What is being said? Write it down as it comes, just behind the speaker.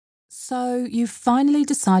So you've finally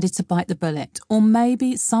decided to bite the bullet, or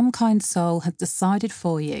maybe some kind soul has decided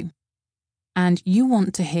for you, and you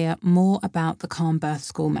want to hear more about the Calm Birth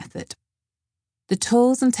School method. The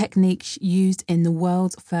tools and techniques used in the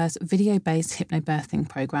world's first video-based hypnobirthing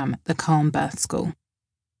program, the Calm Birth School.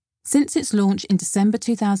 Since its launch in December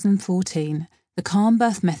 2014, the Calm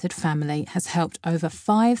Birth Method family has helped over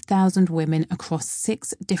 5,000 women across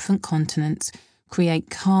 6 different continents create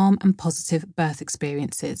calm and positive birth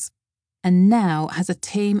experiences, and now has a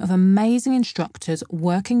team of amazing instructors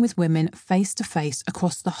working with women face-to-face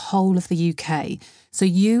across the whole of the UK, so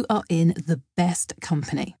you are in the best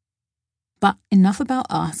company. But enough about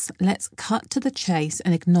us, let's cut to the chase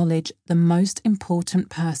and acknowledge the most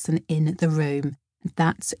important person in the room.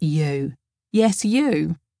 That's you. Yes,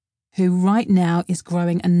 you, who right now is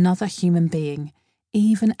growing another human being,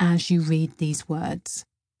 even as you read these words.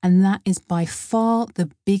 And that is by far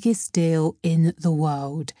the biggest deal in the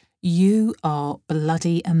world. You are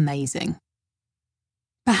bloody amazing.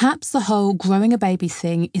 Perhaps the whole growing a baby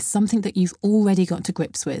thing is something that you've already got to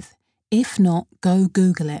grips with. If not, go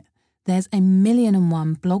Google it. There's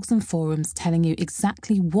 1,000,001 blogs and forums telling you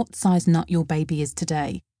exactly what size nut your baby is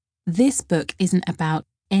today. This book isn't about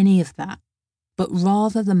any of that, but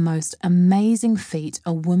rather the most amazing feat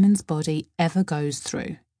a woman's body ever goes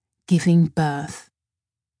through, giving birth.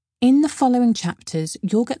 In the following chapters,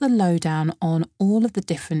 you'll get the lowdown on all of the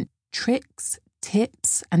different tricks,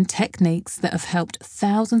 tips, and techniques that have helped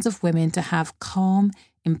thousands of women to have calm,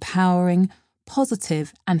 empowering,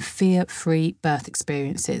 positive, and fear-free birth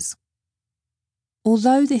experiences.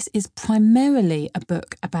 Although this is primarily a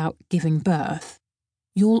book about giving birth,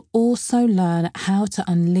 you'll also learn how to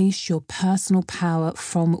unleash your personal power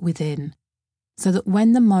from within, so that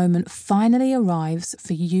when the moment finally arrives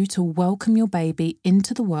for you to welcome your baby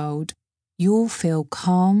into the world, you'll feel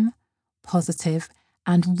calm, positive,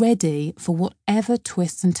 and ready for whatever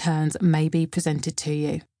twists and turns may be presented to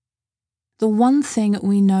you. The one thing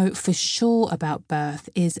we know for sure about birth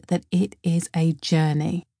is that it is a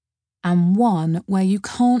journey, and one where you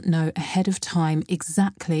can't know ahead of time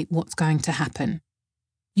exactly what's going to happen.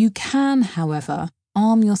 You can, however,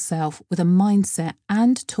 arm yourself with a mindset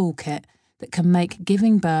and toolkit that can make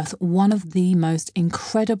giving birth one of the most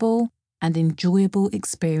incredible and enjoyable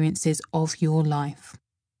experiences of your life.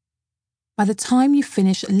 By the time you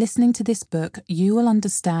finish listening to this book, you will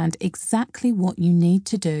understand exactly what you need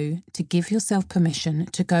to do to give yourself permission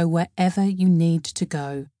to go wherever you need to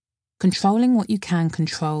go, controlling what you can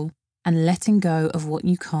control and letting go of what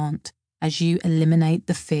you can't as you eliminate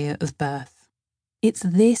the fear of birth. It's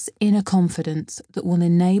this inner confidence that will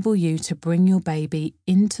enable you to bring your baby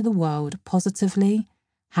into the world positively,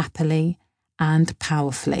 happily, and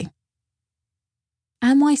powerfully.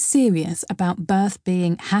 Am I serious about birth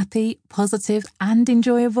being happy, positive, and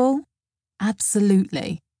enjoyable?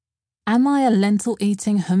 Absolutely. Am I a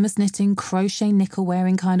lentil-eating, hummus-knitting,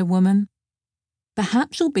 crochet-nickel-wearing kind of woman?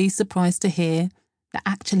 Perhaps you'll be surprised to hear that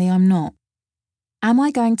actually I'm not. Am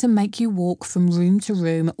I going to make you walk from room to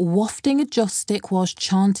room, wafting a joss stick whilst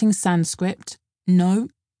chanting Sanskrit? No.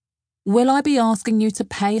 Will I be asking you to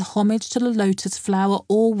pay homage to the lotus flower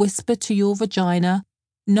or whisper to your vagina?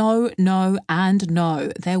 No, no, and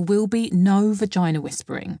no. There will be no vagina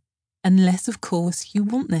whispering. Unless, of course, you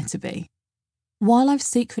want there to be. While I've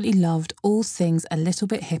secretly loved all things a little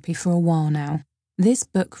bit hippie for a while now, this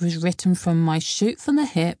book was written from my shoot from the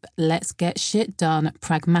hip, let's get shit done,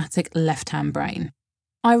 pragmatic left-hand brain.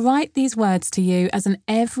 I write these words to you as an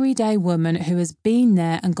everyday woman who has been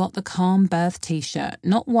there and got the Calm Birth t-shirt,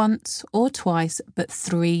 not once or twice, but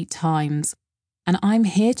 3 times. And I'm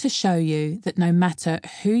here to show you that no matter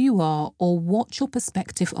who you are or what your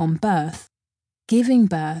perspective on birth, giving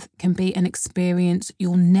birth can be an experience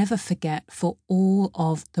you'll never forget for all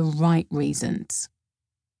of the right reasons.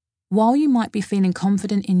 While you might be feeling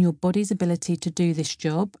confident in your body's ability to do this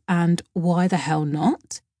job, and why the hell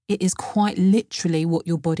not? It is quite literally what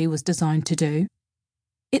your body was designed to do.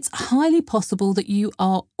 It's highly possible that you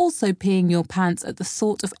are also peeing your pants at the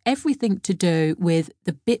thought of everything to do with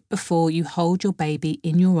the bit before you hold your baby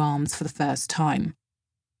in your arms for the first time.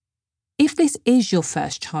 If this is your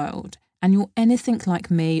first child, and you're anything like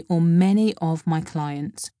me or many of my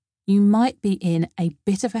clients, you might be in a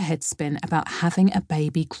bit of a headspin about having a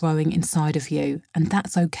baby growing inside of you, and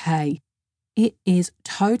that's okay. It is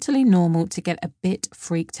totally normal to get a bit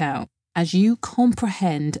freaked out as you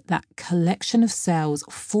comprehend that collection of cells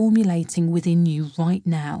formulating within you right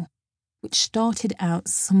now, which started out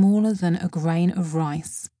smaller than a grain of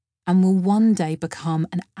rice and will one day become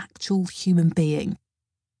an actual human being.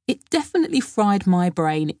 It definitely fried my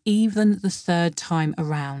brain even the 3rd time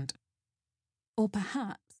around. Or perhaps